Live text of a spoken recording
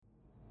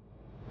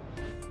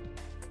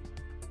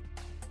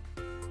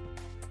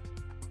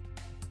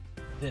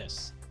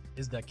This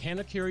is the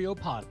Canna Curio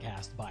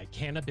podcast by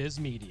Cannabiz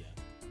Media,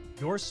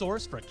 your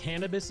source for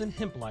cannabis and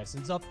hemp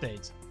license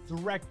updates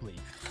directly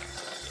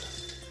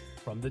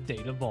from the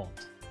Data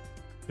Vault.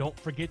 Don't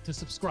forget to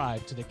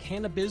subscribe to the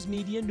Cannabiz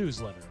Media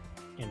newsletter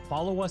and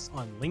follow us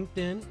on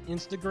LinkedIn,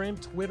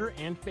 Instagram, Twitter,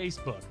 and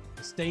Facebook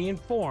to stay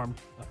informed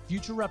of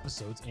future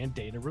episodes and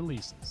data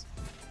releases.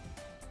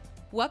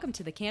 Welcome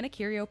to the Canna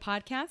Curio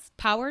podcast,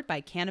 powered by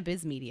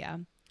Cannabiz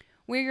Media.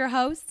 We're your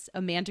hosts,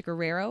 Amanda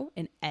Guerrero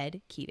and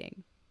Ed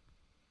Keating.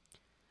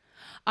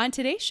 On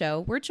today's show,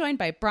 we're joined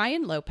by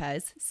Brian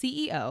Lopez,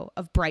 CEO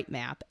of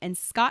Brightmap, and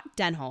Scott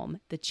Denholm,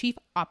 the Chief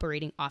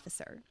Operating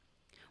Officer.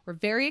 We're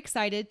very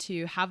excited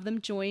to have them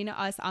join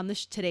us on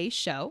today's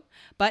show.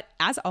 But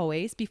as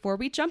always, before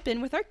we jump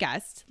in with our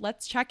guests,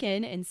 let's check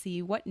in and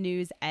see what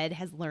news Ed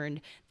has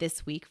learned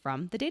this week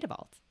from the Data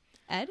Vault.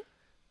 Ed?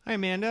 Hi,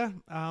 Amanda.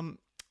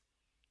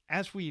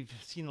 As we've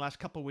seen the last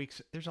couple of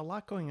weeks, there's a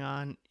lot going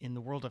on in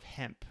the world of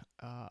hemp.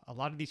 A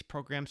lot of these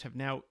programs have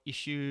now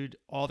issued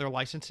all their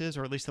licenses,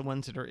 or at least the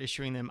ones that are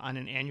issuing them on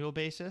an annual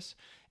basis.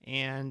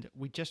 And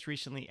we just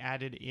recently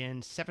added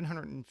in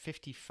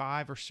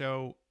 755 or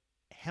so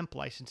hemp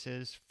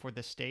licenses for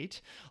the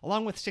state,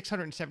 along with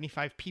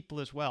 675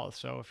 people as well.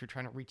 So if you're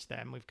trying to reach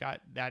them, we've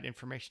got that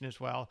information as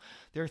well.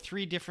 There are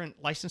 3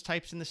 different license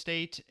types in the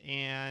state,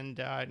 and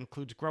it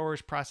includes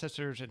growers,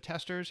 processors, and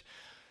testers.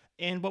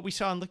 And what we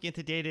saw in looking at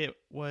the data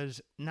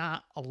was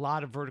not a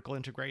lot of vertical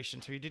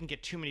integration. So you didn't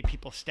get too many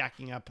people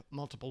stacking up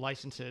multiple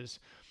licenses.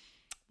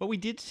 What we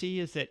did see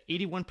is that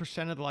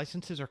 81% of the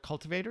licenses are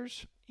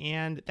cultivators.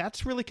 And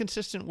that's really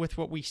consistent with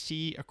what we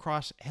see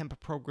across hemp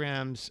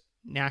programs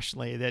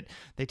nationally, that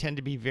they tend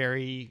to be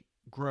very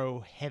grow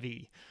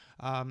heavy.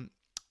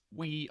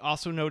 We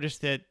also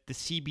noticed that the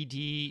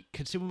CBD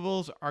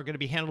consumables are going to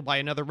be handled by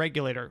another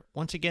regulator.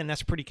 Once again,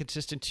 that's pretty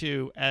consistent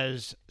too.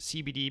 As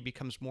CBD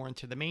becomes more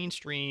into the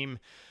mainstream,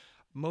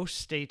 most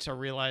states are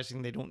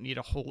realizing they don't need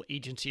a whole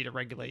agency to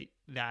regulate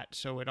that.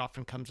 So it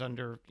often comes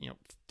under,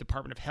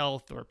 Department of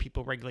Health, or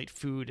people regulate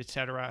food, et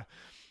cetera.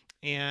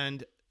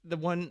 And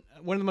one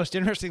of the most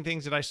interesting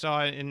things that I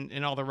saw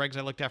in all the regs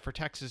I looked at for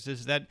Texas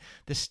is that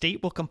the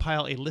state will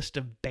compile a list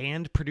of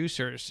banned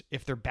producers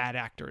if they're bad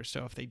actors.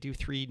 So if they do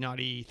 3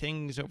 naughty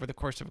things over the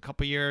course of a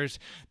couple of years,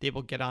 they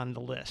will get on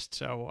the list.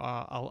 So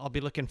I'll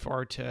be looking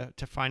forward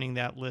to finding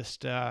that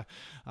list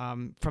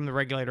from the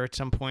regulator at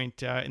some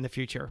point in the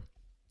future.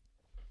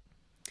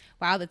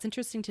 Wow, that's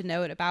interesting to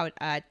note about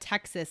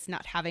Texas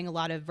not having a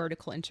lot of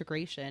vertical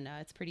integration.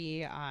 It's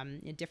pretty a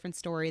different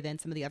story than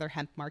some of the other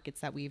hemp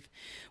markets that we've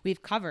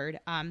covered.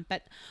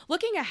 But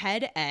looking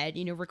ahead, Ed,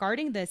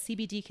 regarding the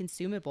CBD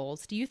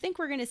consumables, do you think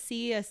we're going to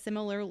see a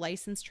similar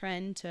license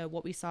trend to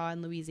what we saw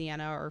in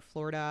Louisiana or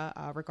Florida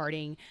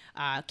regarding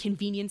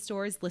convenience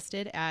stores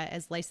listed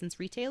as licensed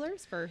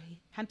retailers for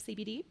hemp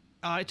CBD?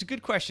 It's a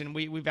good question.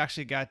 We've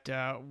actually got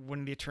one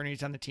of the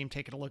attorneys on the team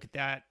taking a look at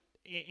that,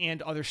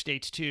 and other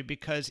states too,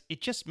 because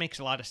it just makes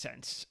a lot of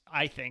sense,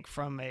 I think,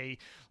 from a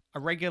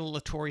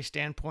regulatory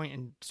standpoint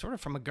and sort of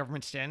from a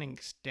government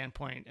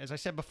standpoint. As I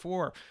said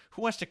before,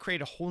 who wants to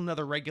create a whole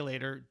nother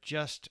regulator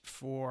just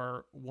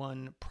for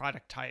one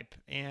product type?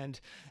 And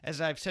as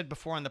I've said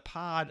before on the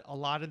pod, a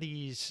lot of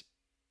these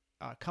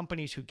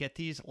companies who get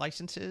these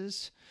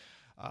licenses,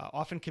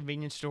 often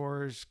convenience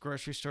stores,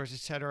 grocery stores,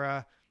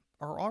 etc.,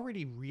 are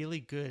already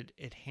really good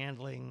at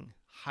handling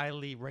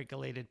highly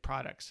regulated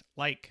products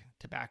like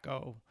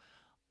tobacco,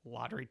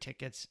 lottery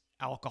tickets,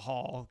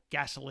 alcohol,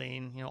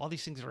 gasoline, all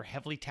these things that are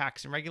heavily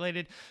taxed and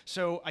regulated.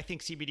 So I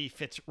think CBD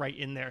fits right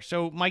in there.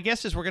 So my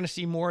guess is we're going to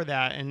see more of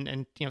that,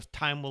 and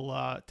time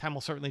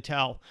will certainly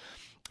tell.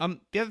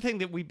 The other thing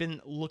that we've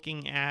been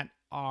looking at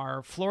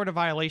are Florida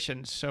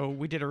violations. So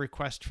we did a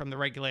request from the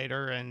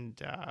regulator, and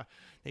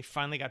they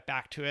finally got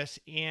back to us,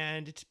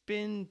 and it's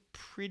been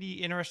pretty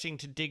interesting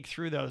to dig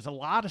through those. A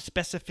lot of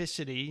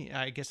specificity,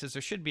 I guess, as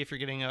there should be if you're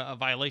getting a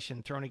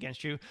violation thrown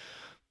against you.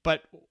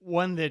 But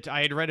one that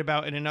I had read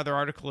about in another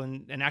article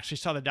and actually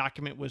saw the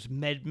document was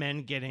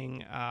MedMen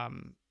getting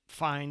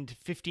fined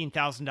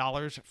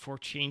 $15,000 for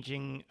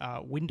changing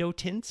window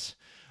tints,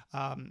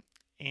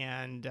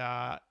 and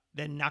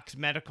then Knox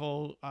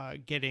Medical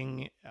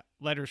getting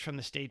letters from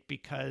the state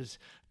because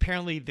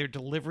apparently their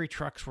delivery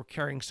trucks were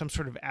carrying some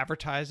sort of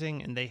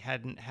advertising and they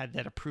hadn't had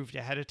that approved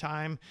ahead of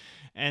time.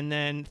 And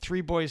then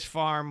Three Boys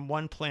Farm,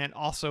 one plant,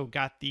 also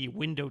got the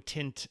window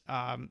tint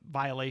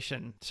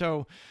violation.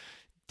 So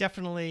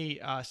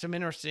definitely some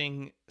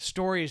interesting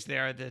stories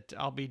there that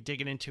I'll be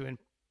digging into and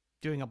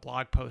doing a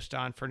blog post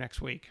on for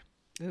next week.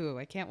 Ooh,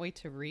 I can't wait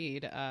to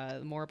read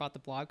more about the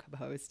blog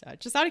post.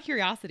 Just out of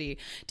curiosity,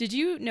 did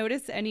you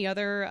notice any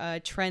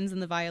other trends in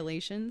the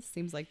violations?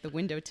 Seems like the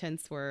window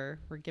tints were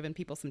giving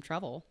people some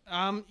trouble.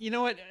 You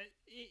know what?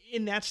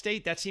 In that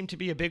state, that seemed to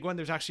be a big one.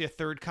 There's actually a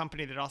third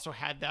company that also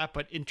had that.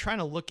 But in trying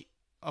to look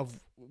of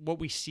what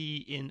we see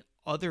in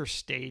other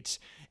states,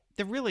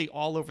 they're really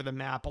all over the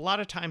map. A lot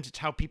of times it's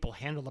how people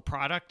handle the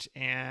product,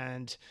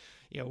 and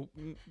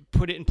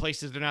put it in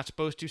places they're not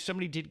supposed to.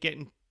 Somebody did get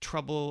in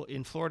trouble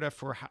in Florida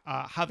for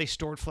how they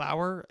stored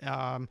flour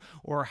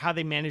or how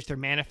they managed their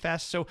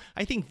manifest. So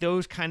I think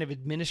those kind of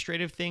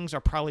administrative things are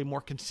probably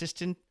more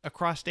consistent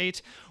across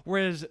states,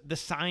 whereas the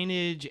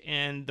signage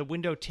and the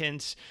window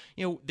tints,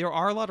 there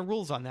are a lot of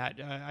rules on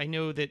that. I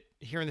know that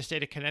here in the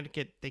state of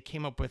Connecticut, they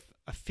came up with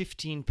a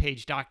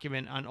 15-page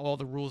document on all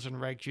the rules and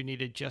regs you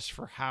needed just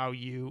for how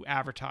you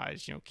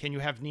advertise. Can you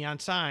have neon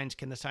signs?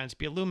 Can the signs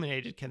be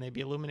illuminated? Can they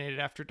be illuminated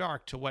after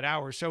dark? To what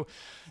hours? So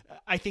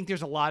I think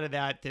there's a lot of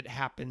that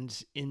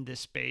happens in this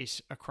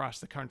space across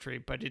the country,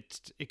 but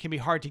it can be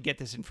hard to get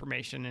this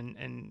information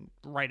and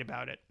write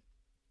about it.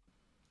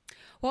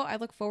 Well, I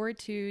look forward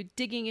to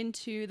digging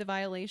into the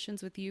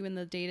violations with you and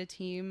the data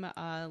team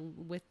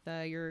with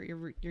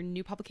your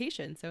new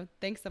publication. So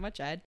thanks so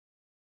much, Ed.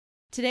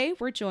 Today,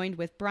 we're joined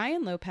with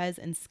Brian Lopez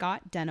and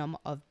Scott Denham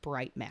of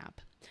Brightmap.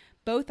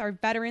 Both are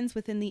veterans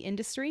within the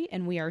industry,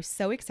 and we are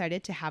so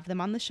excited to have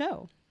them on the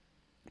show.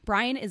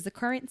 Brian is the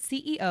current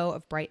CEO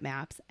of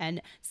Brightmaps,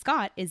 and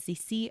Scott is the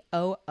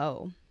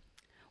COO.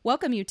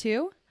 Welcome, you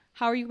two.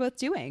 How are you both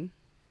doing?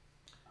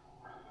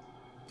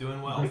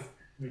 Doing well.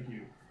 Thank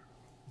you.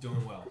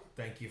 Doing well.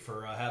 Thank you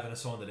for having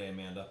us on today,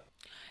 Amanda.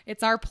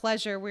 It's our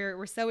pleasure.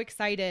 We're so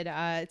excited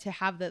to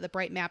have the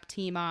Brightmap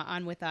team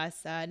on with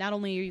us. Not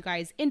only are you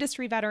guys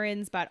industry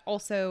veterans, but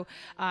also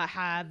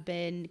have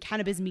been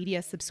Cannabis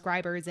Media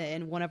subscribers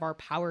and one of our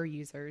power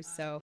users.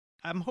 So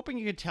I'm hoping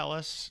you could tell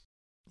us,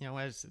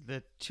 as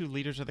the two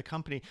leaders of the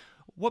company,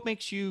 what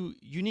makes you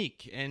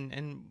unique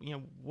and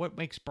what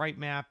makes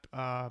Brightmap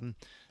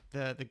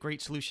the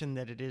great solution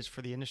that it is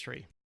for the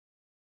industry?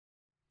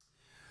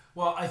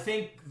 Well, I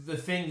think the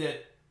thing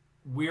that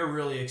we're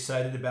really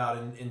excited about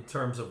in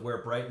terms of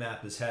where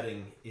Brightmap is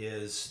heading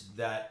is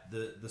that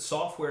the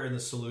software and the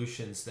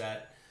solutions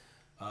that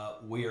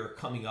we are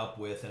coming up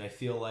with, and I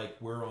feel like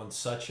we're on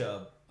such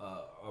a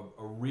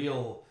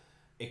real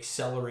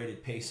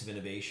accelerated pace of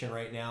innovation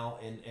right now,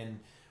 and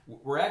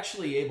we're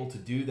actually able to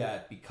do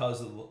that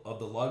because of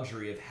the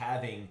luxury of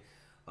having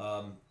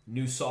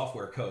new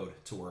software code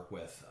to work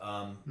with.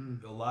 A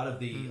lot of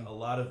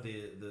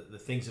the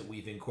things that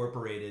we've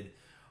incorporated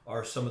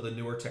are some of the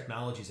newer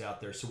technologies out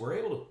there. So we're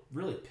able to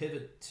really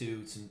pivot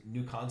to some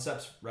new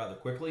concepts rather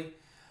quickly.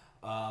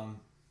 And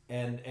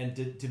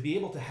to be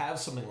able to have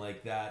something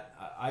like that,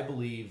 I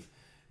believe,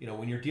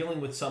 when you're dealing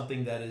with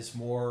something that is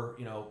more,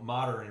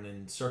 modern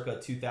and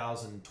circa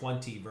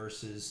 2020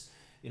 versus,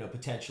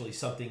 potentially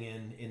something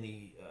in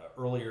the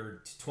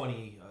earlier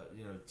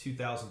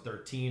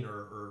 2013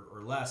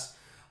 or less,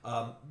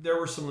 there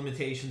were some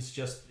limitations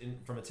just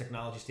from a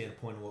technology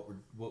standpoint of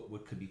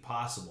what could be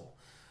possible.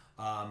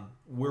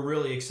 We're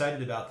really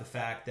excited about the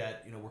fact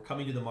that we're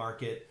coming to the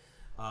market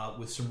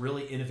with some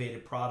really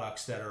innovative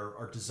products that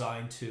are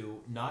designed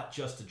to not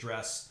just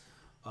address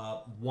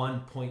one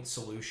point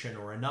solution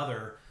or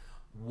another.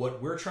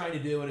 What we're trying to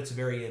do, and it's a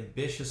very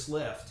ambitious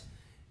lift,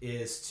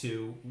 is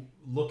to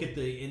look at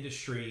the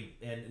industry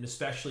and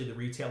especially the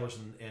retailers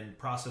and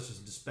processors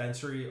and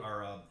dispensary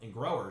and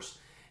growers,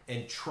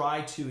 and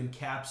try to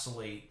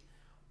encapsulate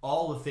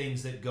all the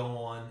things that go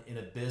on in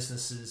a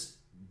business's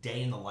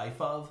day in the life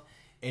of,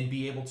 and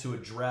be able to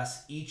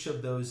address each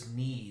of those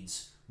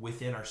needs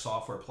within our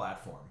software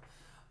platform.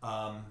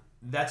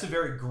 That's a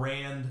very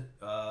grand,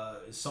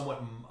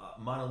 somewhat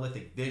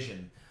monolithic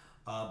vision,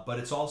 but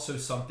it's also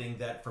something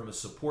that from a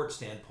support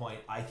standpoint,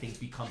 I think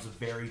becomes a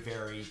very,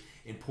 very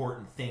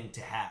important thing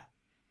to have.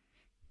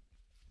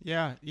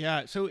 Yeah.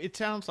 So it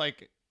sounds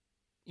like,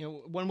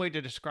 one way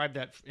to describe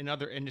that in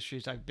other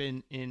industries I've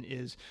been in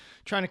is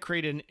trying to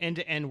create an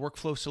end-to-end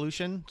workflow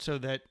solution so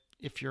that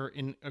if you're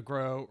in a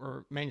grow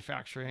or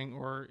manufacturing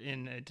or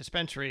in a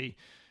dispensary,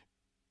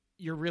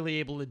 you're really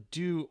able to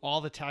do all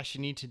the tasks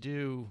you need to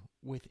do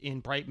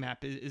within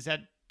Brightmap. Is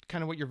that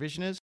kind of what your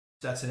vision is?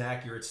 That's an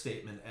accurate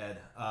statement, Ed.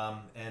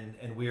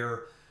 And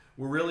we're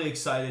really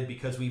excited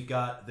because we've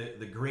got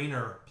the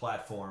Greener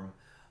platform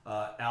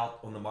out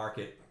on the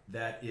market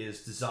that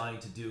is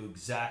designed to do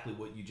exactly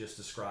what you just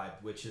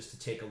described, which is to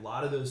take a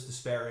lot of those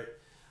disparate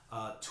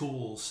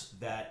tools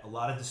that a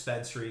lot of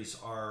dispensaries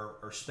are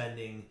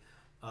spending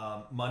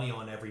money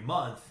on every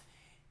month,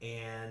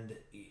 and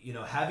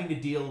having to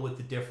deal with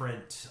the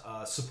different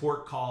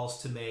support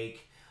calls to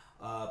make,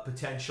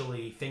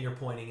 potentially finger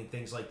pointing and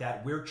things like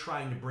that. We're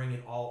trying to bring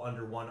it all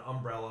under one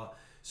umbrella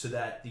so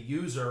that the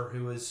user,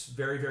 who is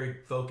very, very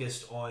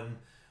focused on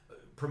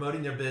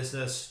promoting their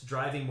business,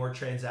 driving more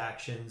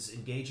transactions,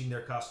 engaging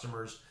their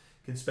customers,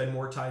 can spend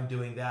more time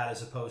doing that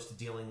as opposed to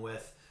dealing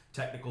with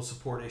technical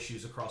support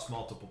issues across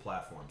multiple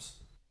platforms.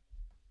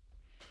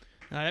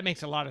 That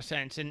makes a lot of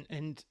sense.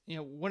 And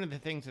one of the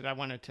things that I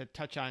wanted to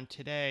touch on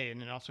today,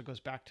 and it also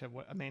goes back to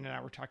what Amanda and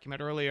I were talking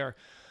about earlier,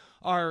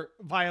 are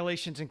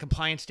violations and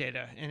compliance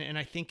data. And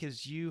I think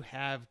as you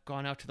have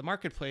gone out to the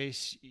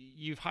marketplace,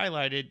 you've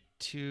highlighted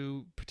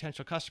to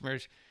potential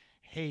customers,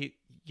 hey,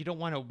 you don't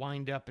want to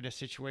wind up in a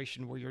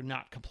situation where you're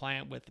not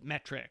compliant with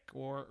metric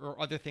or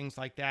other things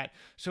like that.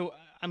 So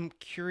I'm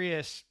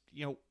curious,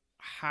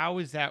 how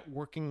is that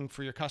working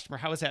for your customer?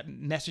 How is that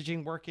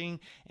messaging working?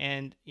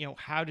 And,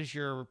 how does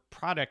your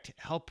product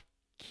help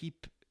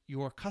keep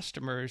your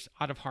customers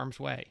out of harm's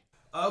way?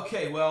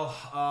 Okay, well,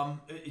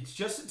 it's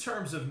just in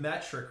terms of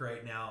metric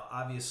right now.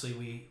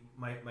 Obviously,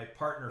 my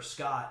partner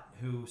Scott,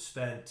 who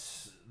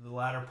spent the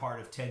latter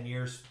part of 10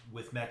 years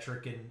with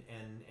Metric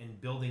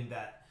and building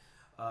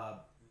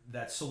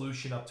that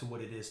solution up to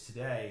what it is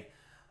today,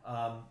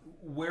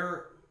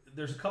 where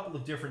there's a couple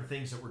of different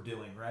things that we're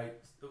doing, right?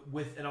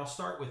 And I'll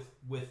start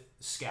with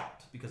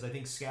Scout, because I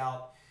think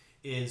Scout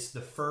is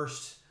the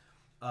first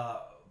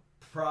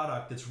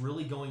product that's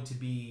really going to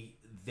be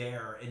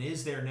there and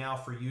is there now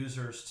for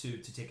users to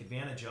take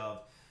advantage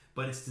of,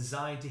 but it's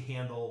designed to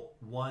handle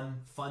one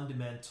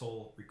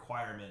fundamental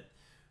requirement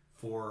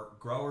for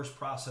growers,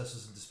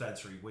 processors, and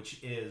dispensary, which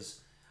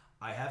is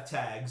I have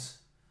tags.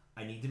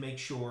 I need to make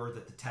sure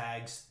that the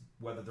tags,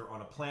 whether they're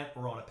on a plant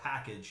or on a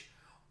package,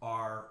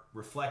 are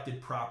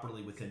reflected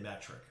properly within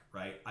Metric,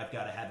 right? I've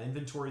got to have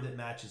inventory that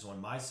matches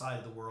on my side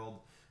of the world,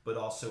 but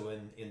also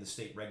in the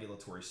state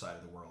regulatory side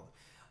of the world.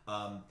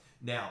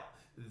 Now,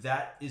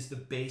 that is the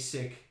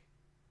basic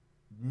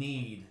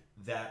need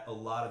that a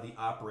lot of the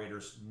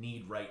operators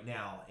need right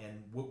now.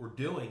 And what we're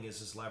doing is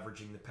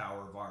leveraging the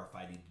power of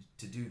RFID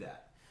to do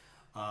that,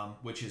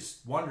 which is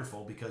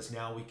wonderful, because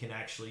now we can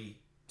actually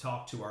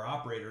talk to our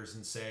operators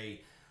and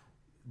say,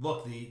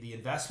 look, the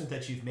investment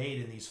that you've made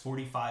in these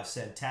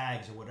 45-cent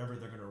tags or whatever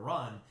they're going to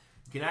run,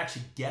 you can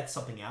actually get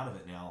something out of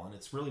it now. And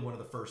it's really one of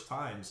the first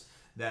times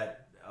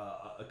that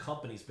a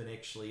company's been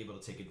actually able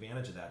to take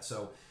advantage of that.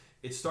 So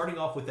it's starting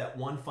off with that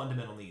one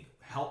fundamental need.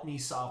 Help me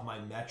solve my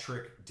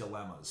metric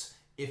dilemmas,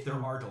 if there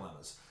are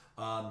dilemmas.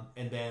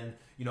 And then,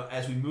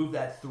 as we move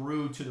that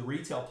through to the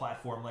retail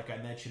platform, like I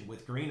mentioned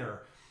with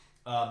Greener,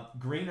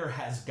 Greener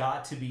has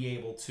got to be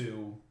able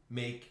to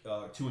make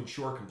to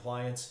ensure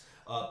compliance,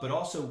 but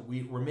also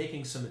we're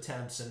making some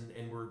attempts,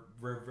 and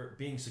we're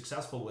being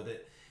successful with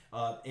it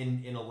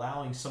in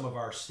allowing some of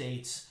our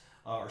states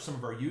or some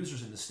of our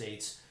users in the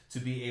states to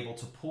be able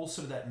to pull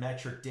some of that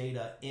metric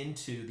data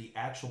into the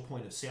actual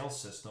point of sale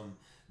system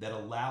that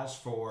allows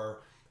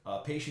for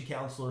patient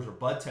counselors or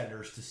bud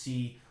tenders to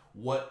see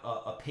what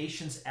a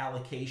patient's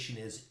allocation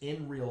is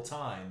in real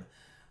time,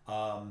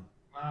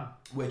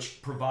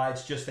 which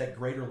provides just that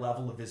greater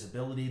level of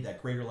visibility,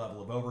 that greater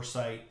level of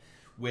oversight,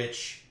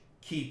 which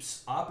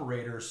keeps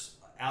operators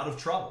out of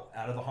trouble,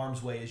 out of the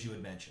harm's way, as you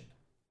had mentioned.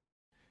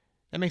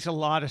 That makes a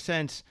lot of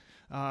sense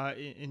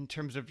in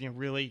terms of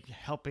really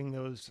helping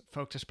those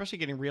folks, especially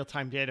getting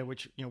real-time data,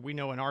 which we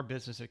know in our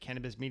business at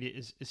Cannabis Media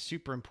is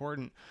super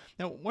important.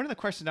 Now, one of the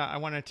questions I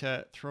wanted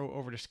to throw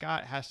over to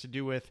Scott has to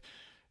do with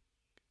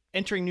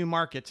entering new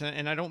markets,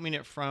 and I don't mean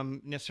it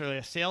from necessarily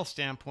a sales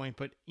standpoint,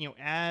 but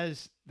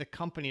as the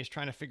company is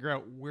trying to figure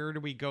out where do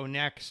we go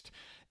next.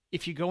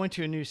 If you go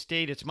into a new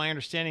state, it's my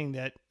understanding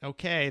that,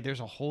 okay,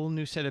 there's a whole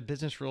new set of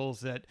business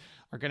rules that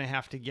are going to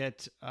have to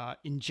get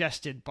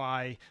ingested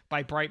by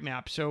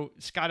Brightmap. So,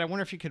 Scott, I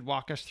wonder if you could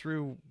walk us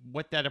through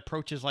what that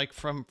approach is like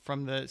from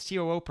the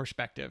COO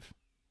perspective.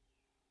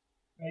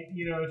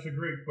 It's a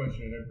great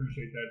question, and I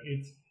appreciate that.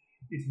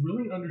 It's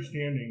really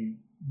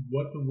understanding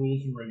what the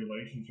rules and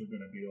regulations are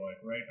going to be like,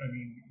 right? I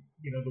mean,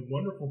 the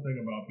wonderful thing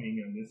about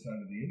being on this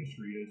side of the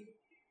industry is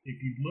if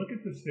you look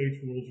at the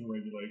state's rules and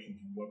regulations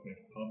and what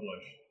they've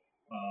published,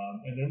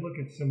 and then look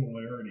at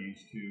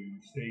similarities to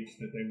states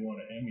that they want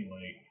to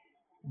emulate,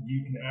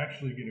 you can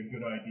actually get a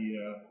good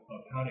idea of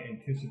how to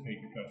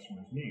anticipate the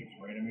customer's needs,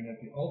 right? I mean,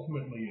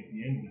 ultimately, at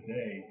the end of the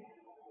day,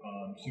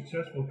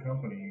 successful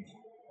companies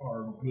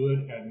are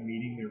good at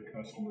meeting their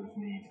customers'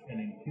 needs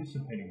and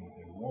anticipating what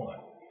they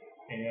want.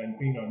 And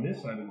being on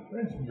this side of the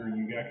fence, where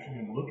you actually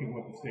can look at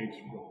what the state's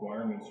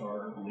requirements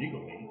are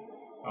legally,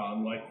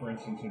 like, for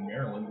instance, in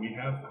Maryland, we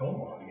have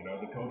COMAR,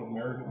 the Code of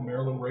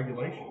Maryland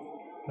Regulations.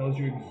 Tells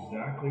you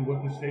exactly what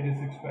the state is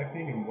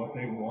expecting and what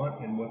they want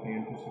and what they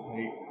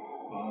anticipate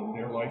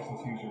their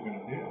licensees are going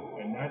to do.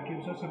 And that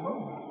gives us a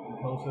roadmap and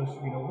tells us,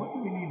 what do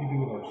we need to do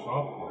with our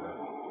software,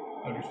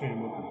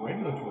 understanding what the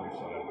regulatory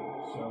side of it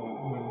is. So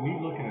when we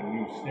look at a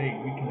new state,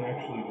 we can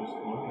actually just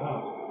look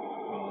up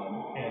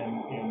and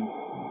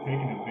take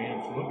an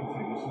advanced look and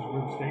say, this is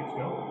where the state's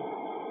going.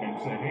 And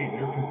say, hey,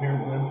 they're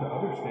comparing them to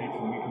other states,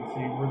 and we can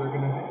see where they're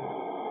going to head.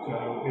 So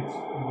it's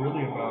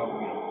really about,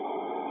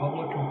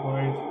 public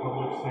compliance,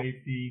 public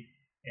safety,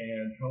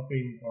 and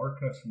helping our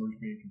customers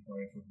be in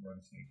compliance with where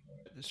the state's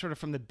going. Sort of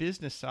from the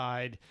business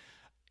side,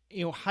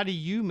 how do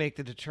you make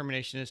the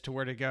determination as to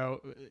where to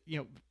go?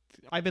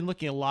 I've been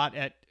looking a lot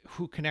at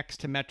who connects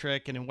to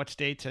Metric and in what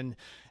states, and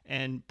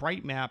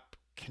Brightmap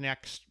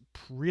connects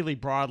really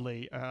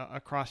broadly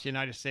across the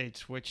United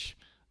States, which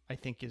I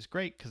think is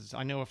great, because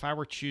I know if I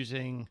were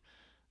choosing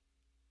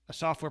a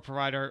software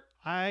provider,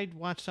 I'd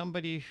want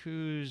somebody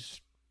who's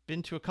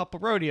been to a couple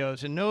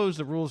rodeos and knows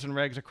the rules and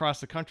regs across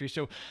the country.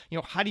 So,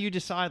 how do you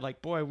decide,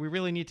 like, boy, we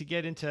really need to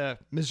get into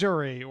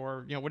Missouri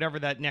or, whatever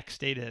that next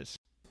state is?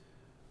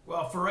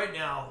 Well, for right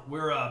now,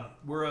 we're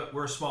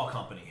a small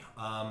company.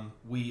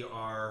 We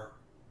are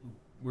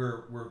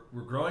we're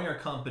growing our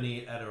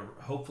company at a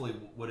hopefully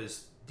what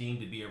is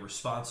deemed to be a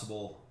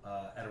responsible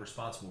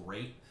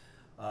rate.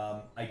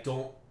 I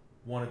don't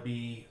want to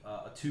be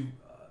too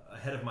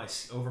ahead of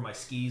over my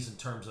skis in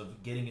terms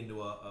of getting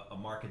into a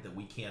market that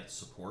we can't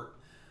support.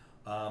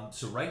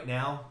 So right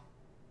now,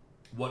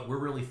 what we're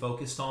really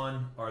focused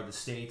on are the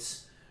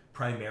states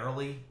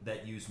primarily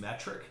that use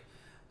metric.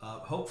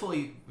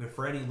 Hopefully,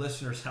 for any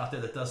listeners out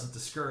there, that doesn't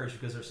discourage,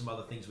 because there's some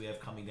other things we have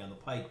coming down the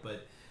pike.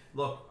 But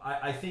look,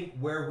 I think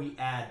where we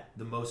add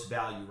the most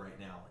value right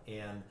now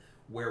and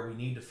where we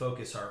need to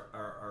focus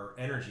our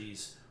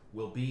energies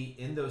will be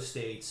in those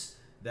states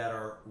that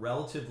are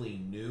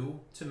relatively new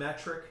to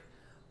metric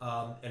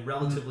and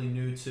relatively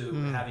new to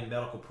having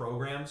medical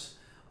programs,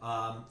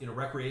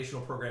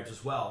 recreational programs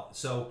as well.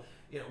 So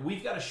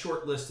we've got a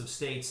short list of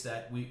states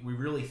that we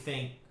really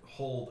think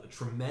hold a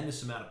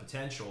tremendous amount of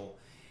potential.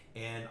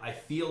 And I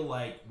feel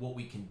like what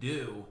we can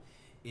do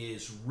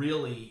is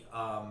really,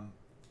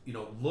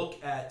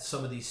 look at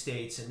some of these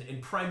states,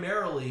 and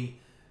primarily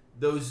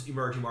those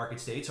emerging market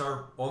states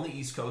are on the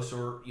East Coast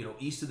or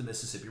east of the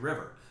Mississippi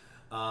River.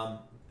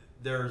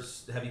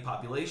 There's heavy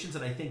populations,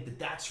 and I think that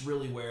that's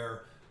really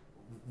where,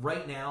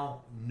 right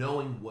now,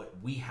 knowing what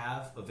we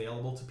have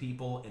available to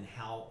people and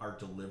how our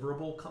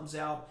deliverable comes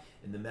out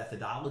and the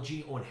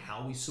methodology on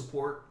how we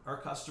support our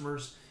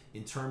customers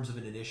in terms of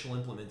an initial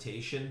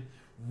implementation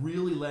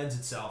really lends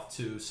itself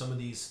to some of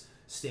these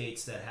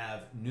states that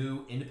have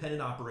new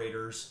independent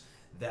operators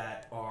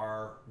that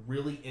are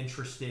really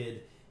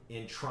interested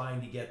in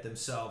trying to get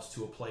themselves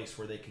to a place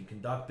where they can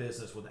conduct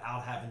business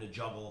without having to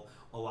juggle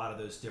a lot of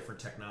those different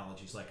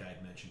technologies like I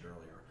had mentioned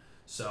earlier.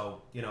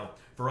 So,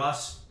 for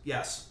us,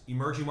 yes,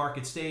 emerging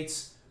market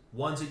states,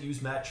 ones that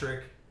use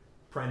metric,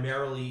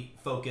 primarily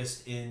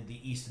focused in the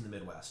East and the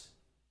Midwest.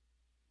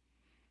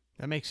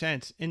 That makes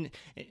sense. And,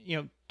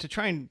 to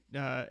try and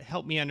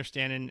help me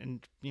understand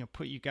and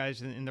put you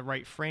guys in the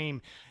right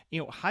frame,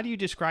 how do you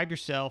describe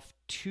yourself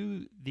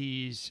to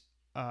these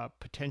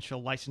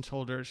potential license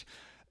holders?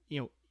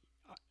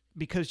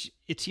 Because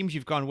it seems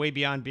you've gone way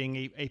beyond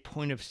being a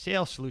point of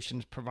sale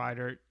solutions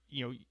provider.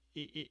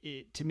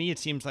 To me, it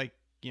seems like,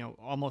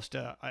 almost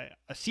a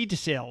seed to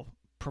sale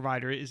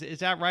provider. Is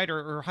that right?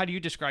 Or how do you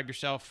describe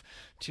yourself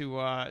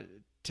to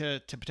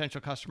potential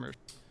customers?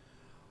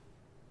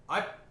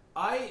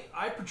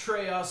 I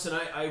portray us, and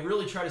I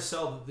really try to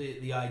sell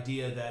the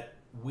idea that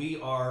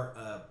we are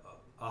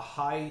a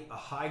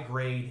high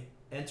grade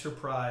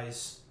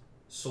enterprise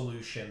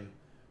solution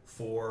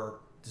for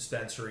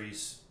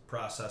dispensaries,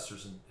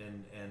 processors,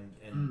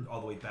 and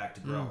all the way back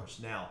to growers.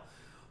 Now,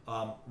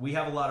 we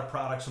have a lot of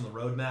products on the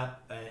roadmap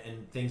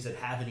and things that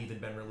haven't even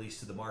been released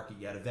to the market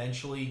yet.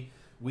 Eventually,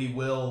 we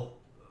will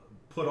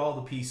put all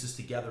the pieces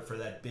together for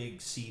that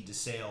big seed to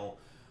sale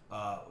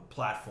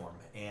platform,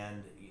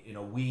 and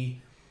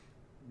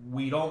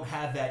we don't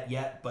have that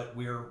yet, but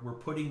we're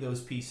putting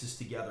those pieces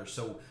together.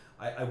 So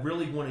I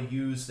really want to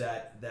use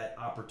that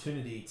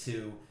opportunity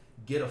to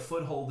get a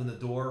foothold in the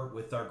door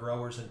with our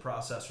growers and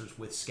processors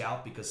with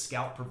Scout, because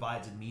Scout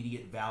provides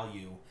immediate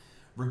value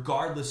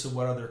regardless of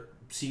what other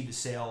seed to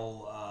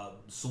sale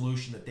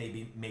solution that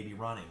they may be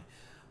running.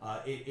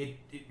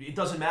 It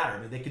doesn't matter. I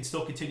mean, they can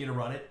still continue to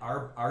run it.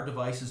 Our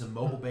device is a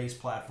mobile-based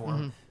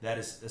platform that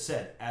is, as I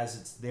said, as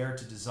it's there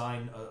to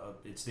design,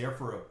 it's there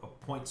for a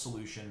point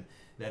solution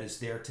that is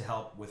there to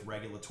help with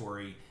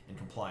regulatory and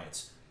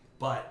compliance.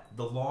 But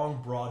the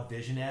long, broad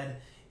vision, Ed,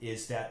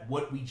 is that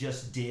what we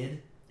just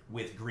did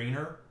with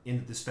Greener in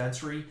the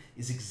dispensary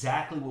is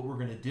exactly what we're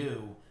going to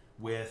do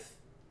with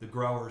the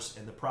growers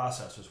and the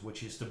processors,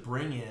 which is to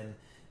bring in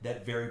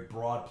that very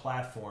broad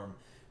platform.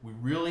 We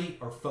really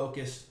are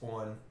focused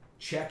on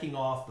checking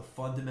off the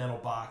fundamental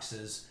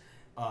boxes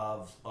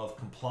of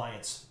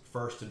compliance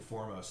first and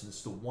foremost. And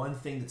it's the one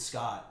thing that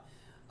Scott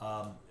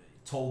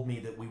told me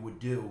that we would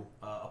do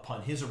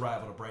upon his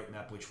arrival to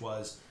BrightMap, which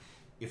was,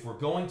 if we're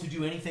going to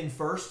do anything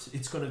first,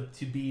 it's going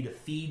to be to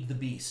feed the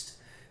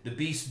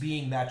beast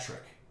being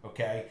metric.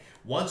 Okay,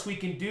 once we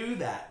can do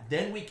that,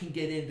 then we can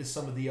get into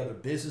some of the other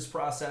business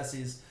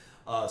processes,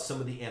 some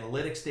of the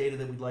analytics data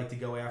that we'd like to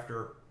go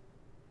after.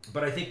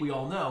 But I think we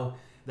all know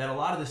that a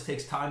lot of this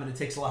takes time and it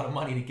takes a lot of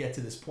money to get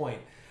to this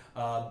point.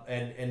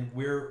 And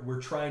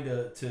we're trying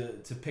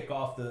to pick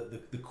off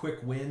the quick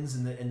wins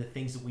and the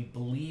things that we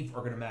believe are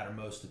going to matter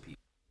most to people.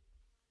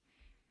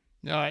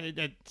 No,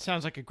 it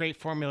sounds like a great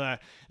formula.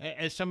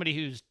 As somebody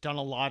who's done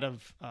a lot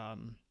of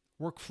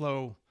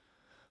workflow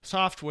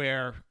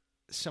software,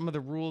 some of the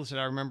rules that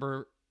I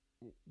remember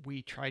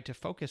we tried to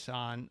focus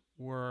on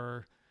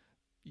were,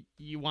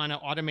 you want to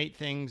automate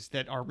things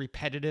that are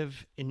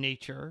repetitive in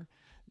nature,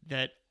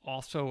 that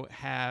also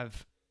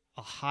have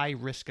a high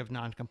risk of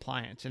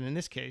non-compliance. And in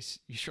this case,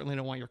 you certainly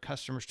don't want your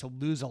customers to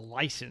lose a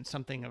license,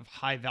 something of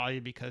high value,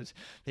 because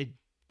they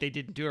they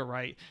didn't do it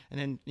right.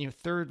 And then,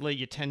 thirdly,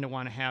 you tend to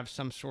want to have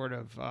some sort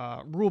of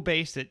rule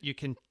base that you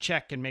can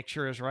check and make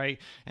sure is right.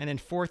 And then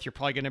fourth, you're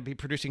probably going to be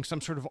producing some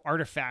sort of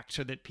artifact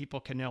so that people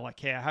can know, like,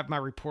 hey, I have my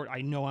report,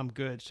 I know I'm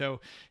good. So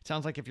it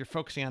sounds like if you're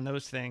focusing on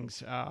those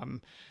things,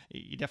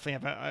 you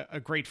definitely have a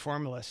great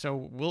formula.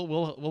 So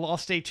we'll all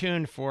stay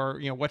tuned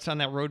for what's on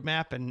that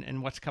roadmap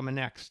and what's coming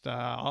next.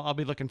 I'll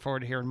be looking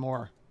forward to hearing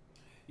more.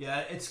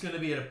 Yeah, it's going to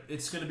be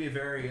a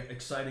very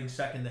exciting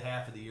second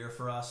half of the year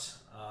for us,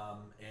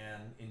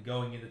 and in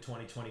going into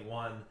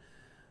 2021,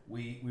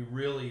 we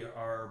really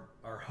are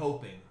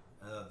hoping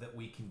that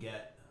we can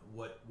get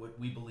what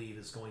we believe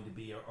is going to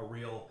be a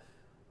real.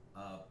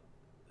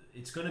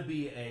 It's going to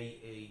be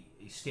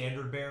a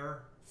standard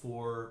bearer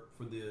for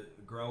the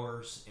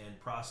growers and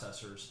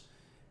processors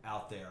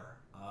out there.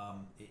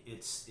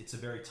 It's a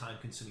very time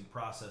consuming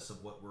process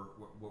of what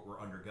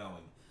we're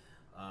undergoing.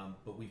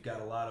 But we've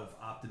got a lot of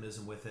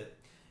optimism with it.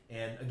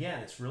 And again,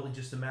 it's really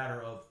just a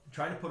matter of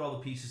trying to put all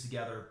the pieces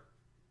together,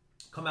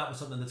 come out with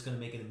something that's going to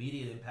make an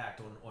immediate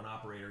impact on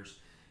operators.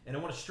 And I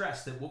want to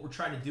stress that what we're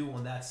trying to do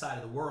on that side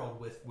of the world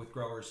with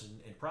growers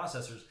and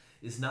processors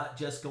is not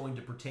just going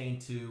to pertain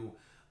to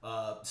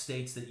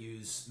states that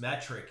use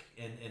metric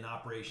and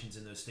operations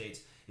in those states.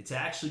 It's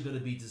actually going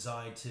to be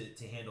designed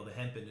to handle the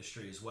hemp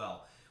industry as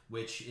well,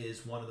 which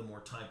is one of the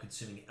more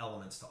time-consuming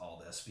elements to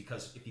all this.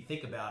 Because if you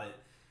think about it,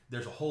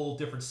 there's a whole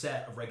different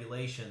set of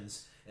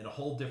regulations and a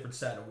whole different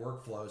set of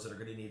workflows that are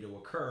going to need to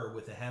occur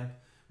with the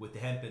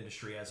hemp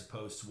industry as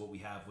opposed to what we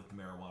have with the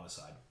marijuana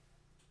side.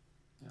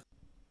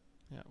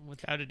 Yeah,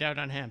 without a doubt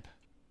on hemp.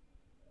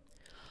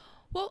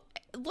 Well,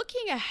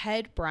 looking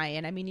ahead,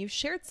 Brian, I mean, you've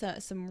shared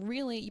some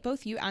really,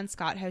 both you and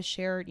Scott have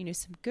shared,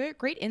 some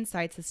great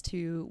insights as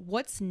to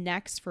what's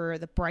next for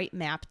the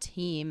Brightmap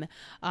team.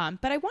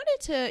 But I wanted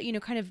to,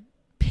 kind of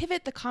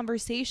pivot the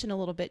conversation a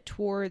little bit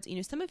towards,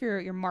 some of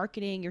your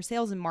marketing, your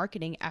sales and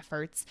marketing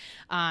efforts,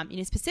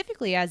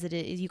 specifically as it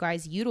is you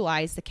guys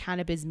utilize the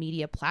Cannabis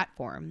Media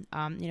platform.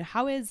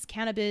 How has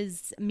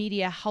Cannabis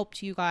Media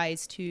helped you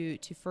guys to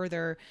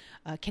further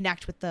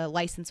connect with the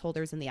license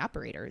holders and the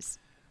operators?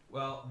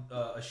 Well,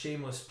 a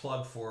shameless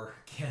plug for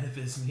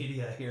Cannabis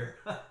Media here.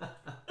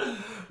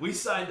 we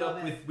signed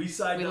up with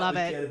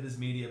Cannabis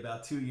Media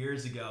about 2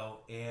 years ago,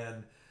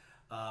 and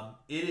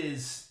it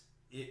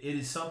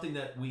is something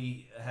that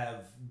we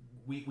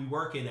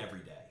work in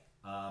every day.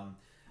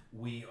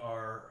 We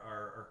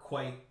are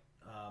quite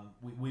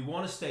we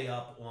want to stay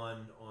up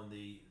on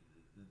the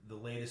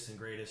latest and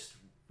greatest,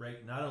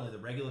 not only the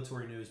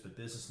regulatory news but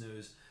business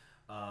news.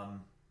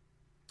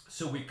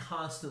 So we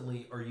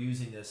constantly are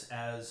using this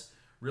as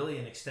really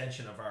an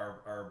extension of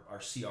our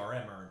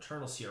CRM, our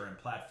internal CRM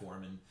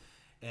platform,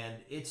 and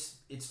it's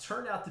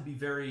turned out to be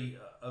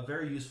a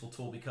very useful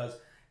tool, because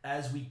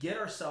as we get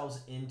ourselves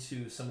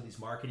into some of these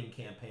marketing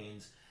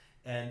campaigns,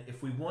 and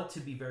if we want to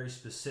be very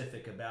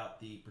specific about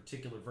the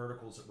particular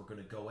verticals that we're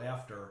going to go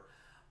after,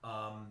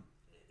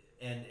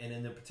 and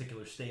in the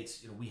particular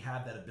states, we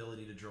have that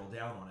ability to drill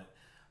down on it.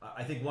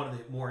 I think one of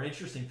the more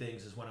interesting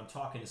things is when I'm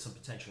talking to some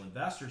potential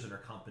investors in our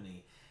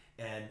company,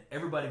 and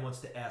everybody wants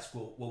to ask,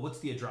 well, what's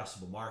the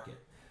addressable market?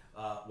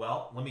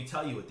 Well, let me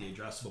tell you what the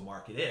addressable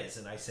market is.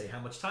 And I say, how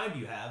much time do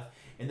you have?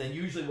 And then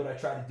usually what I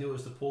try to do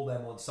is to pull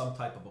them on some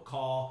type of a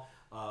call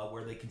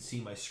where they can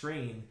see my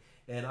screen.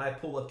 And I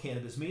pull up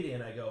Cannabis Media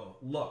and I go,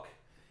 look,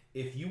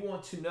 if you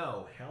want to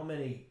know how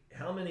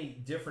many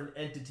different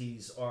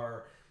entities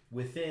are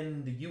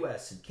within the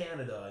US and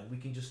Canada, and we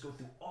can just go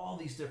through all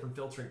these different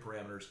filtering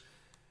parameters,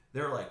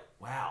 they're like,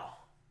 wow,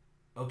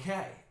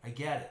 okay, I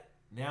get it.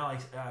 Now,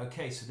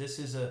 so this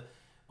is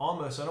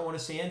almost, I don't want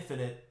to say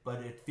infinite,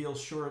 but it feels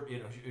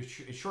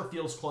it sure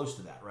feels close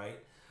to that, right?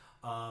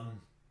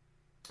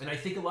 And I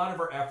think a lot of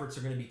our efforts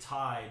are going to be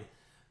tied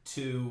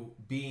to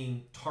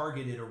being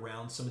targeted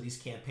around some of these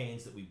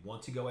campaigns that we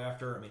want to go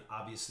after. I mean,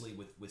 obviously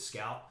with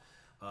Scout,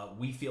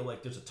 we feel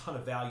like there's a ton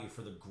of value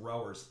for the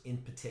growers in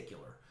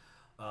particular.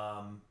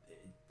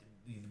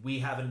 We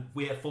have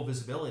full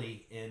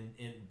visibility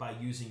in by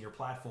using your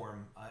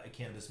platform at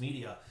Cannabis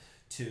Media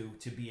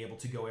to be able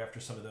to go after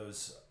some of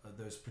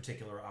those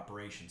particular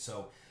operations.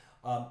 So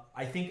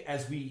I think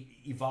as we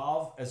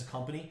evolve as a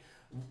company,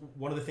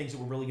 one of the things that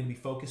we're really going to be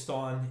focused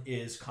on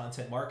is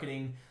content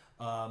marketing.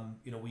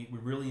 We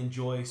really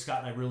enjoy,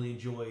 Scott and I really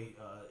enjoy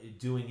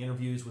doing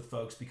interviews with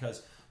folks,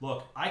 because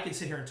look, I can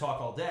sit here and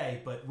talk all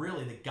day, but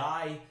really the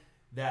guy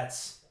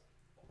that's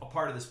a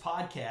part of this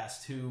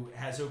podcast who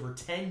has over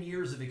 10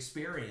 years of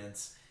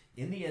experience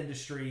in the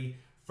industry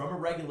from a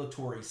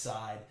regulatory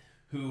side,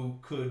 who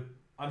could,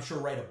 I'm sure,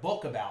 write a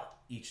book about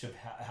each of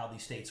how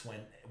these states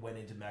went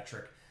into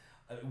metric.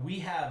 We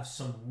have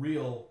some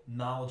real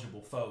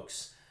knowledgeable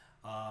folks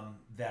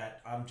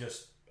that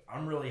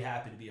I'm really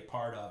happy to be a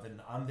part of, and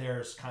I'm there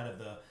as kind of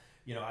the,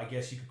 I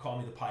guess you could call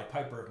me the Pied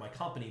Piper of my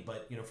company,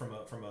 but from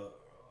a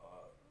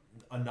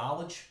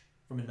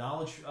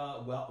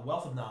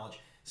wealth of knowledge,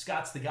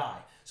 Scott's the guy.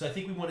 So I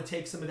think we want to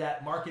take some of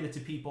that, market it to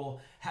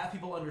people, have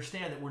people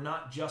understand that we're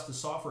not just a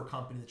software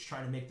company that's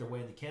trying to make their way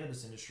in the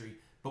cannabis industry,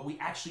 but we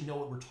actually know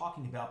what we're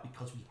talking about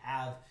because we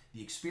have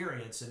the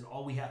experience, and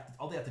all they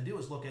have to do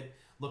is look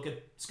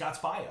at Scott's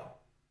bio.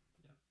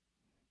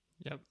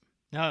 Yep.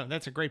 No,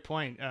 that's a great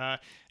point.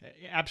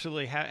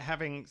 Absolutely,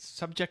 having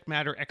subject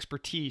matter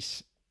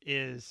expertise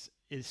is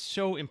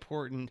so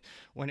important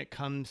when it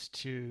comes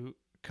to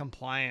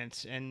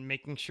compliance and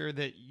making sure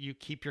that you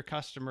keep your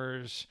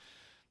customers,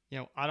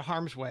 out of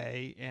harm's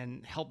way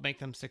and help make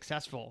them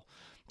successful.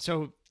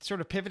 So, sort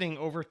of pivoting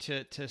over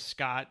to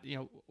Scott,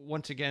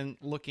 once again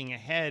looking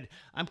ahead,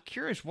 I'm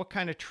curious what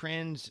kind of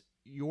trends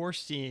you're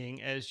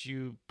seeing as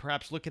you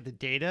perhaps look at the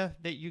data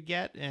that you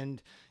get,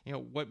 and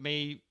what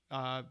may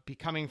be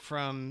coming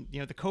from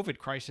the COVID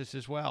crisis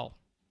as well.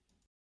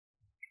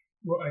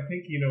 Well, I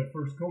think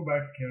first going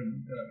back to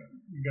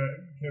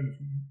Cannabis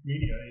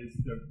Media is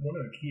one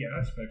of the key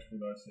aspects for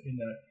us in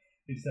that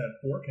is that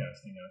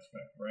forecasting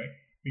aspect, right?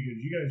 Because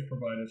you guys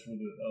provide us with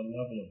a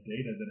level of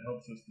data that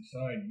helps us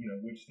decide,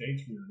 which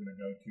states we're going to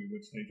go to,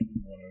 which states we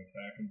want to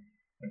attack and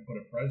put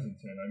a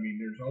presence in. I mean,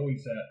 there's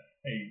always that,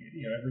 hey,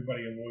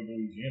 everybody avoid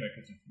Louisiana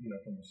because it's,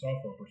 from a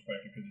software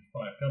perspective, because it's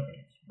 5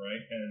 companies,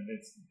 right? And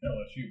it's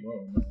LSU,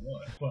 Rome, number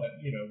one.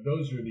 But,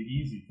 those are the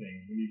easy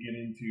things. When you get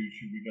into,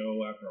 should we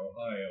go after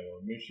Ohio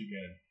or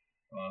Michigan?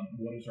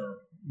 What is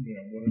our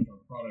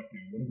product do?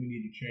 What do we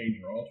need to change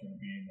or alter to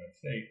be in that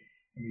state?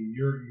 I mean,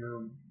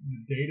 the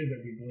data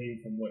that we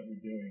glean from what you're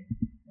doing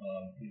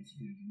is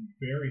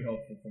very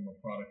helpful from a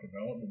product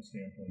development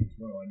standpoint as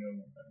well. I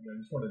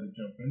just wanted to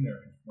jump in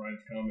there because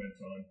Brian's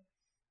comments on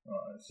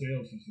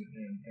sales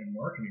and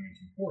marketing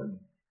is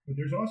important, but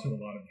there's also a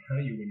lot of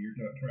value when you're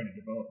trying to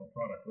develop a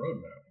product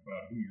roadmap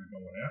about who you're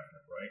going after,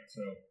 right?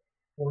 So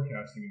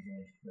forecasting is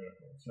always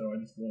critical. So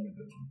I just wanted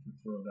to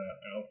throw that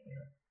out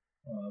there.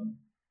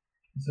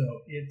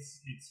 So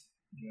it's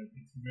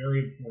very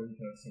important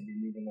to us that we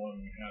move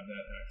along and we have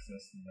that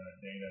access to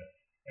that data,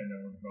 and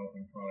then we're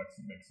developing products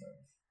that make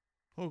sense.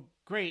 Oh,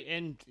 great.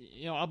 And,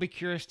 I'll be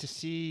curious to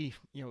see,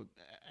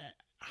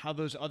 how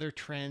those other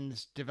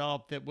trends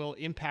develop that will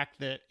impact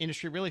the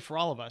industry really for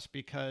all of us,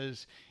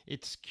 because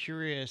it's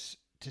curious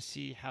to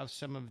see how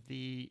some of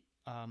the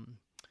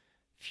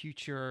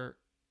future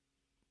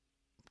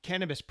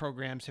cannabis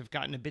programs have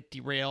gotten a bit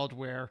derailed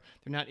where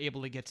they're not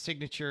able to get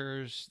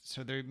signatures,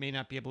 so they may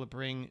not be able to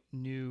bring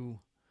new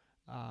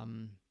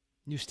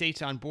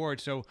states on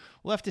board. So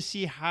we'll have to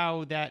see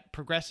how that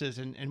progresses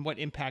and what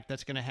impact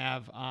that's going to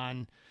have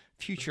on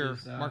future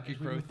market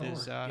growth. One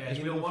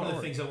of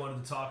the things I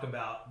wanted to talk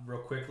about real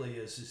quickly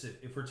is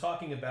if we're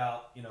talking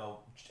about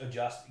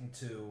adjusting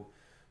to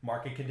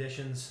market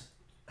conditions,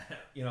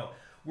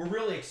 we're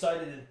really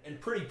excited and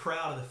pretty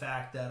proud of the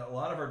fact that a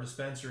lot of our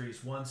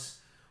dispensaries once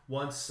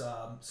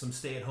some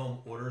stay-at-home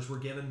orders were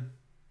given,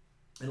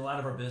 and a lot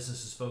of our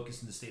business is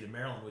focused in the state of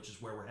Maryland, which is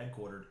where we're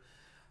headquartered.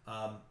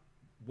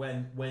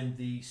 When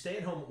the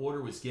stay-at-home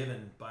order was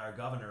given by our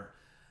governor,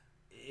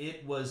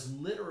 it was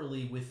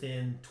literally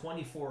within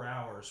 24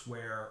 hours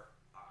where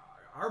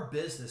our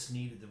business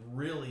needed to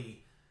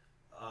really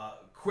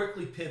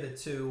quickly pivot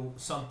to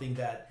something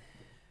that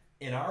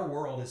in our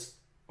world has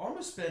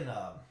almost been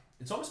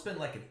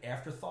like an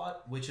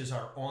afterthought, which is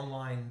our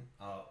online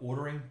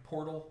ordering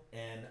portal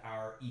and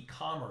our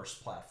e-commerce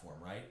platform,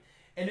 right?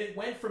 And it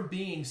went from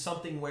being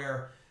something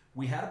where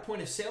we had a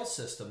point of sale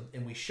system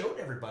and we showed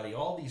everybody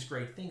all these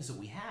great things that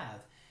we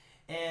have.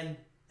 And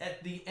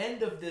at the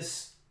end of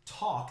this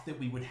talk that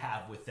we would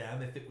have with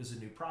them, if it was a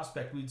new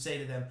prospect, we'd say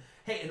to them,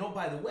 hey, and oh,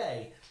 by the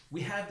way,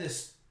 we have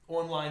this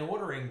online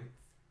ordering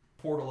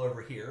portal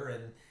over here,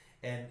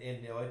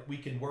 and we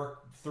can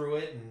work through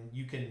it, and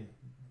you can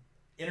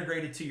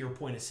integrate it to your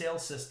point of sale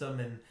system,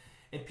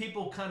 and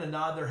people kind of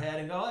nod their head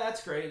and go, oh,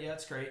 that's great, yeah,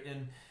 that's great,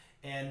 and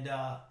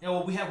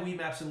we have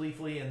Weedmaps and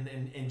Leafly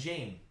and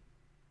Jane.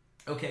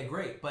 Okay,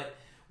 great. But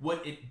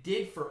what it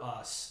did for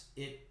us,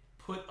 it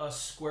put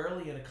us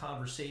squarely in a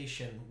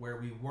conversation where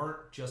we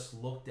weren't just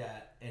looked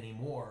at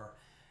anymore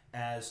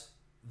as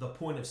the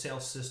point of sale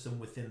system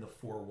within the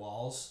 4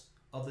 walls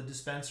of the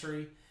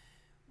dispensary.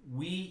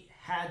 We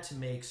had to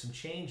make some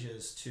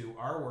changes to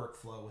our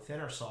workflow within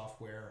our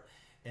software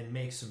and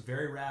make some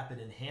very rapid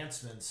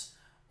enhancements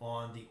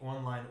on the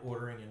online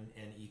ordering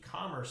and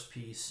e-commerce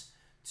piece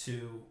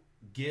to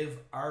give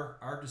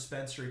our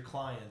dispensary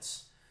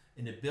clients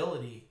an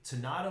ability to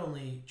not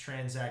only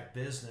transact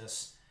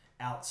business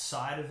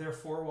outside of their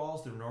 4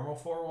 walls, their normal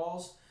 4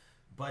 walls,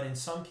 but in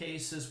some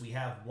cases we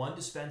have one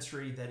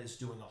dispensary that is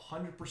doing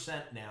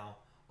 100% now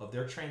of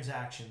their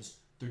transactions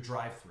through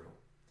drive-through.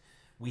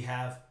 We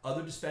have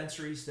other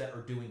dispensaries that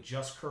are doing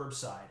just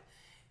curbside,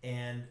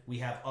 and we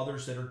have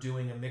others that are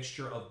doing a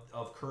mixture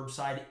of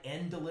curbside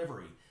and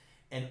delivery.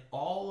 And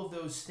all of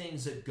those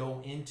things that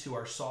go into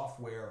our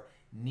software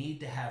need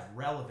to have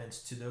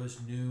relevance to those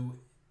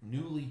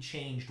newly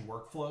changed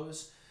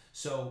workflows.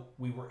 So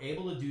we were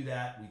able to do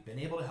that. We've been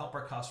able to help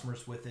our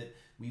customers with it.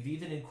 We've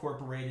even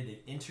incorporated an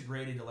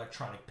integrated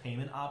electronic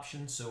payment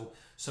option. So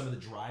some of the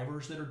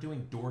drivers that are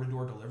doing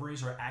door-to-door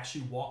deliveries are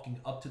actually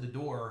walking up to the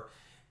door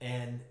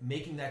and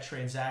making that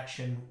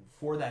transaction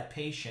for that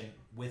patient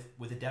with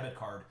a debit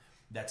card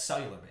that's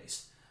cellular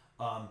based.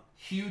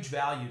 huge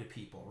value to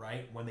people,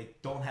 right? When they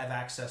don't have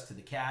access to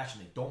the cash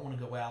and they don't want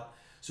to go out.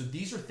 So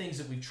these are things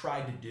that we've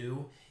tried to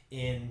do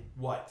in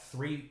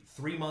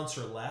three months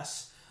or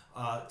less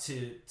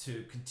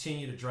to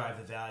continue to drive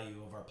the value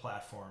of our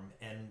platform.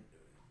 And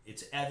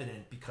it's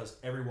evident because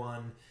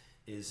everyone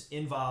is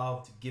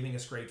involved, giving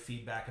us great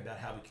feedback about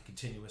how we can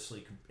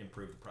continuously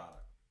improve the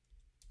product.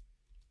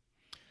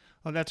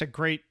 Well, that's a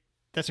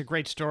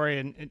great story.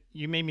 And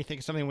you made me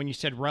think of something when you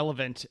said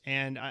relevant.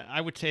 And I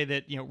would say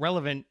that,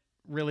 relevant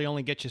really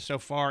only gets you so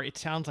far. It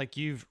sounds like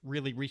you've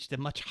really reached a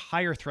much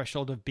higher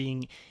threshold of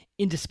being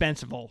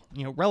indispensable.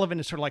 Relevant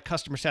is sort of like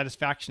customer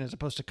satisfaction as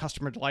opposed to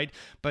customer delight,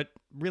 but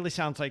really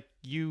sounds like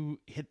you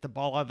hit the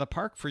ball out of the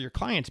park for your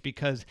clients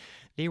because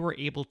they were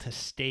able to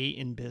stay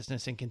in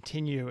business and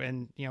continue.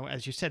 And,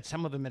 as you said,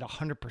 some of them at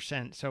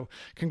 100%. So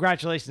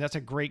congratulations. That's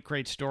a great,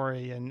 great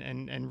story.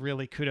 And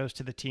really kudos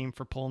to the team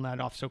for pulling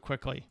that off so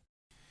quickly.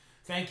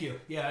 Thank you.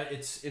 Yeah,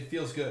 it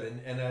feels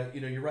good, and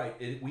you're right.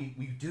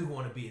 We do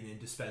want to be an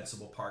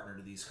indispensable partner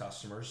to these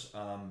customers.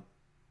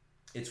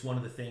 It's one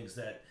of the things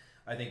that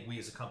I think we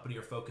as a company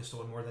are focused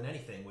on more than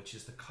anything, which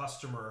is the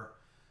customer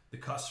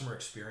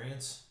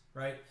experience,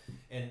 right?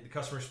 And the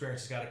customer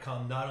experience has got to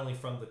come not only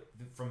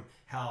from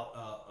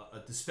how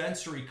a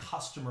dispensary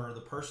customer, the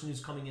person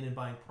who's coming in and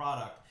buying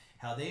product,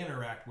 how they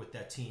interact with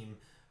that team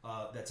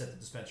that's at the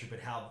dispensary,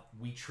 but how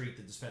we treat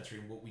the dispensary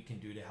and what we can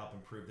do to help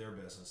improve their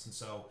business. And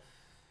so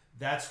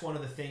that's one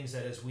of the things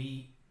that as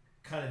we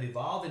kind of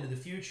evolve into the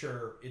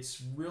future,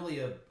 it's really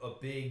a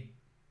big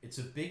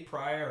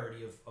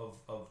priority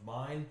of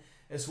mine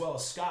as well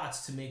as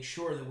Scott's to make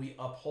sure that we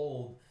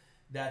uphold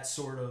that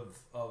sort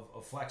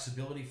of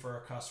flexibility for our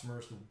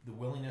customers, the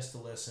willingness to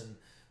listen,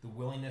 the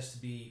willingness to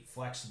be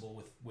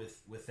flexible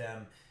with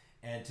them,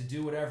 and to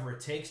do whatever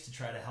it takes to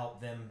try to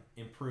help them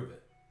improve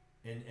it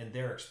and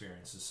their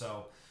experiences.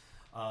 So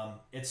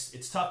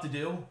it's tough to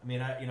do. I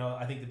mean,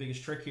 I think the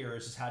biggest trick here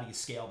is how do you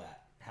scale that?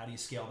 How do you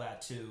scale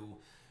that to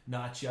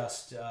not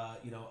just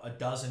a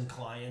dozen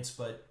clients,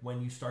 but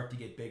when you start to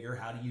get bigger,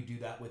 how do you do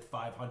that with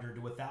 500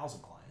 to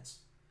 1,000 clients?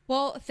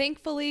 Well,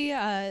 thankfully,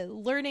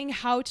 learning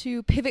how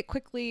to pivot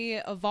quickly,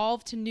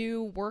 evolve to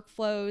new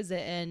workflows,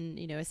 and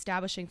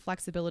establishing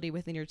flexibility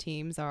within your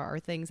teams are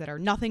things that are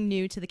nothing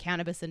new to the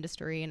cannabis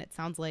industry. And it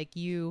sounds like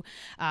you,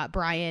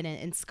 Brian,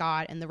 and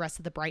Scott, and the rest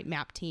of the Bright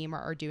Map team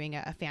are doing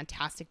a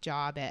fantastic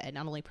job at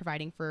not only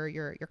providing for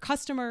your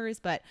customers,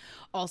 but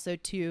also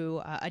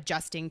to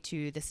adjusting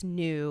to this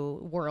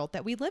new world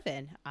that we live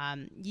in.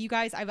 You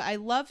guys, I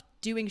love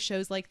doing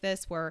shows like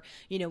this where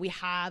we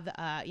have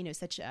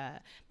such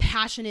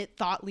passionate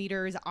thought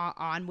leaders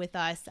on with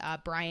us.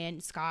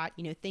 Brian, Scott,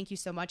 thank you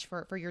so much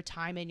for your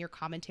time and your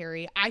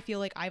commentary. I feel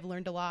like I've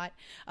learned a lot,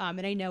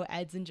 and I know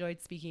Ed's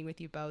enjoyed speaking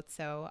with you both.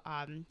 So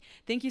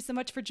thank you so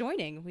much for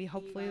joining. We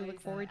hopefully look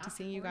forward to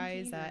seeing you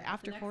guys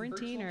after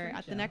quarantine or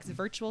at the next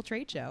virtual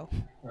trade show.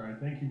 All right,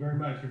 thank you very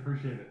much. I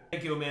appreciate it.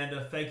 Thank you,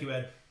 Amanda. Thank you,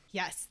 Ed.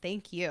 Yes,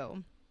 thank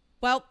you.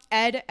 Well,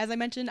 Ed, as I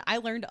mentioned, I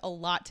learned a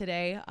lot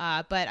today,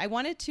 but I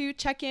wanted to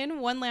check in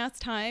one last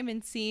time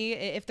and see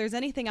if there's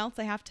anything else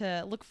I have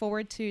to look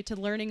forward to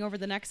learning over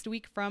the next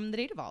week from the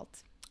Data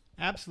Vault.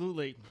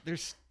 Absolutely.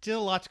 There's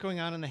still lots going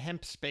on in the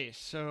hemp space.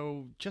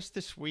 So just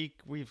this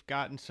week, we've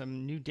gotten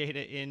some new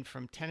data in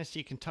from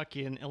Tennessee,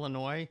 Kentucky, and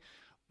Illinois,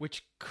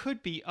 which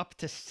could be up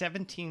to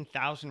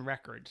 17,000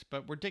 records.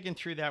 But we're digging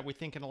through that. We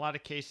think in a lot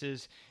of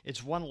cases,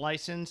 it's one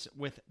license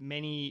with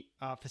many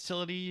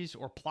facilities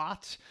or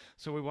plots.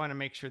 So we want to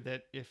make sure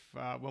that if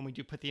when we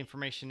do put the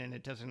information in,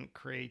 it doesn't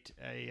create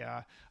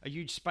a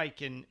huge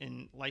spike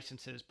in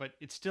licenses. But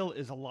it still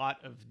is a lot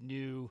of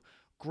new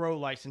grow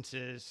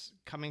licenses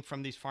coming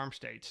from these farm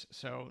states.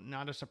 So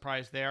not a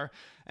surprise there.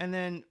 And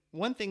then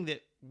one thing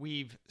that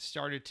we've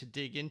started to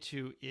dig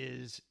into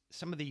is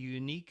some of the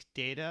unique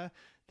data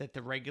that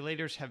the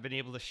regulators have been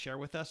able to share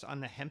with us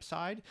on the hemp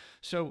side.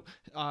 So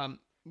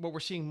what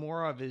we're seeing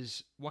more of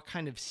is what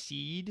kind of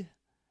seed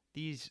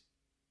these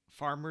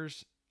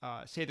farmers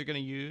say they're going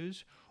to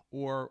use,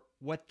 or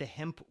what the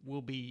hemp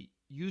will be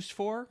used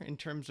for in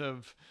terms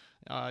of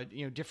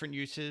different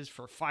uses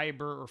for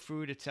fiber or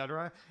food,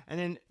 etc. And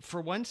then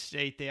for one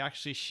state, they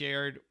actually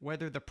shared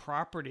whether the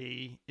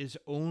property is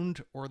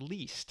owned or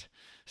leased.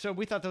 So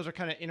we thought those are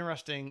kind of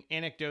interesting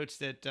anecdotes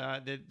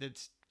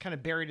that's kind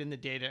of buried in the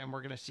data, and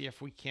we're going to see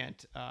if we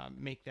can't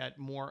make that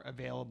more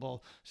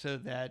available so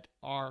that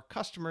our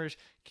customers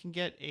can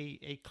get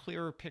a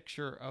clearer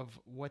picture of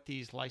what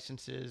these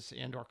licenses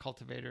and our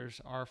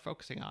cultivators are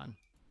focusing on.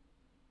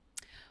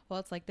 Well,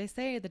 it's like they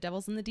say, the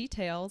devil's in the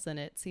details, and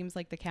it seems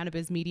like the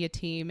Cannabis Media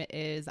team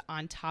is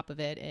on top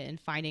of it in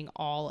finding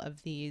all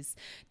of these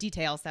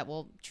details that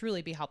will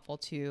truly be helpful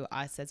to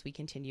us as we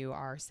continue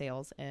our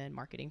sales and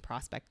marketing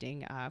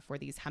prospecting for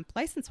these hemp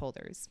license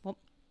holders. Well,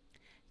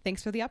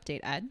 thanks for the update,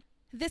 Ed.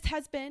 This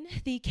has been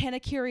the Canna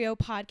Curio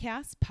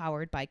podcast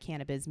powered by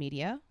Cannabiz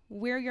Media.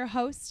 We're your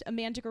hosts,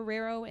 Amanda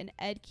Guerrero and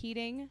Ed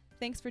Keating.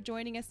 Thanks for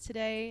joining us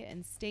today,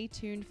 and stay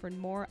tuned for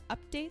more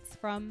updates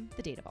from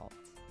the Data Vault.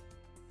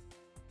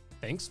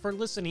 Thanks for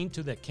listening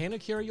to the Canna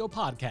Curio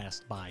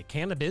podcast by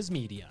Cannabiz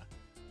Media.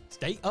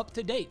 Stay up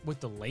to date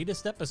with the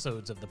latest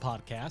episodes of the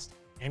podcast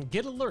and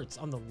get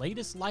alerts on the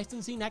latest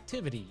licensing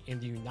activity in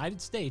the United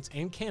States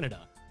and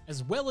Canada,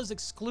 as well as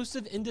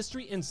exclusive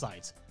industry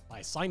insights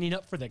by signing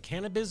up for the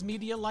Cannabiz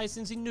Media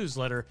licensing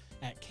newsletter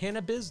at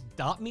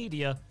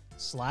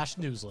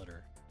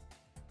cannabiz.media/newsletter.